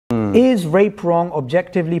Is rape wrong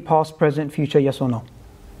objectively, past, present, future, yes or no?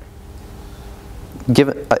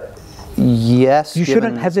 Yes. You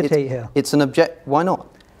shouldn't hesitate here. It's an why not?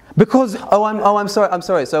 Because I'm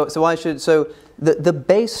sorry. So I should. So the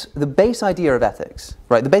base idea of ethics,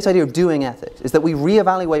 right? The base idea of doing ethics is that we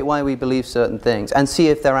reevaluate why we believe certain things and see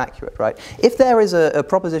if they're accurate, right? If there is a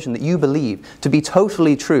proposition that you believe to be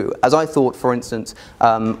totally true, as I thought, for instance,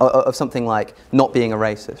 of something like not being a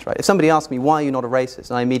racist, right? If somebody asks me why are you not a racist,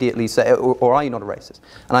 and I immediately say, or are you not a racist,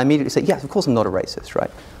 and I immediately say, yes, of course I'm not a racist,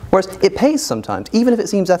 right? Whereas it pays sometimes, even if it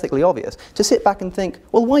seems ethically obvious, to sit back and think,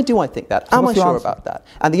 well, why do I think that? Am I sure about that?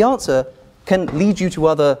 And the answer can lead you to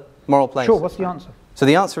other moral planes. Sure, what's the answer? So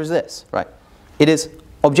the answer is this, right? It is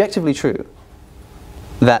objectively true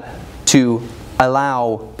that to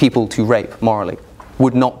allow people to rape morally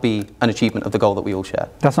would not be an achievement of the goal that we all share.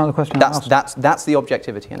 That's not the question. That's the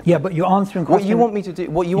objectivity in it. Yeah, but you're answering a question. What you want me to do?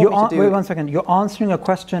 Wait 1 second. You're answering a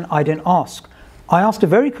question I didn't ask. I asked a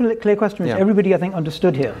very clear question, which everybody I think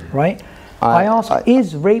understood here, right? I asked,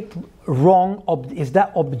 is rape wrong? Is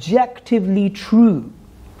that objectively true?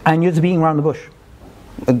 And you're just beating around the bush.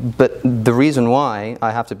 But the reason why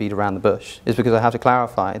I have to beat around the bush is because I have to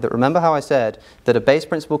clarify that, remember how I said that a base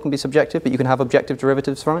principle can be subjective, but you can have objective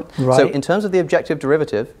derivatives from it? Right. So in terms of the objective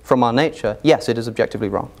derivative from our nature, yes, it is objectively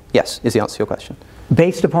wrong. Yes, is the answer to your question.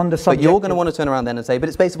 Based upon the subjective... But you're going to want to turn around then and say, but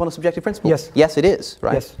it's based upon a subjective principle. Yes. Yes, it is,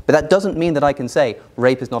 right? Yes. But that doesn't mean that I can say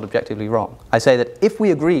rape is not objectively wrong. I say that if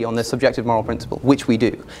we agree on this subjective moral principle, which we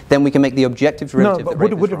do, then we can make the objective derivative that rape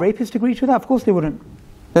is wrong. Would a rapist agree to that? Of course they wouldn't.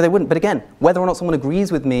 No, they wouldn't. But again, whether or not someone agrees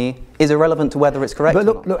with me is irrelevant to whether it's correct but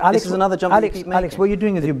look, or not. Look, Alex, this is another jump that you keep making. Alex, what you're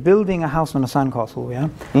doing is you're building a house on a sandcastle,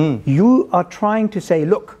 yeah? You are trying to say,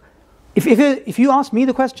 look, if you ask me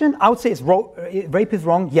the question, I would say rape is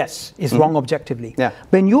wrong. Yes, it's wrong objectively. Yeah.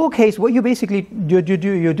 But in your case, what you're basically you're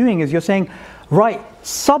doing is you're saying, right,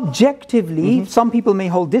 subjectively, some people may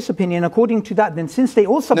hold this opinion. According to that, then since they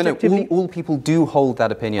all subjectively... No, all people do hold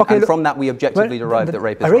that opinion. Okay, and from that we objectively derive that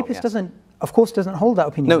rape is wrong. A rapist doesn't... Of course, doesn't hold that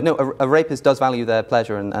opinion. No, a rapist does value their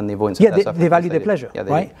pleasure and the avoidance of their suffering. They value their pleasure,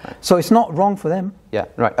 right? So it's not wrong for them. Yeah,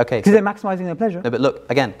 right, okay. Because they're maximizing their pleasure. No, but look,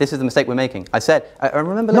 again, this is the mistake we're making. I said, I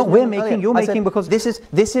remember... No, you're making because... This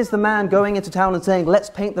is the man going into town and saying, let's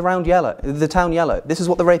paint the town yellow. This is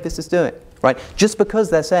what the rapist is doing, right? Just because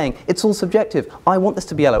they're saying, it's all subjective. I want this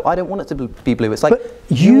to be yellow. I don't want it to be blue. It's like,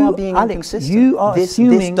 you are being inconsistent. You are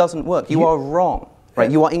assuming... This doesn't work. You are wrong, right?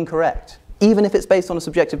 You are incorrect. Even if it's based on a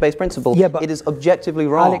subjective-based principle, it is objectively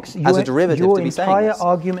wrong as a derivative to be saying this. Your entire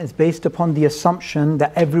argument is based upon the assumption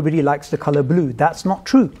that everybody likes the color blue. That's not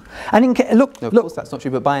true. And look, of course that's not true.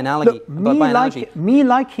 But by analogy, me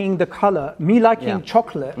liking the color,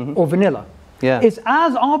 chocolate or vanilla, is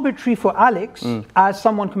as arbitrary for Alex as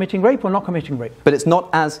someone committing rape or not committing rape. But it's not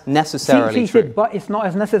as necessarily true. But it's not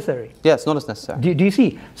as necessary. Yeah, it's not as necessary. Do you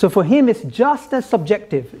see? So for him, it's just as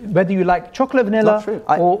subjective. Whether you like chocolate, vanilla,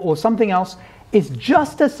 or something else, it's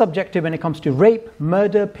just as subjective when it comes to rape,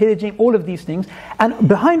 murder, pillaging, all of these things. And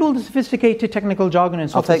behind all the sophisticated technical jargon and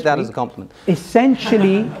sophistry, I'll take that as a compliment.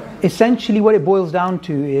 Essentially, what it boils down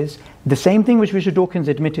to is the same thing which Richard Dawkins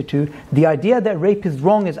admitted to. The idea that rape is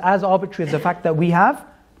wrong is as arbitrary as the fact that we have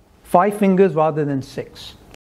 5 fingers rather than 6.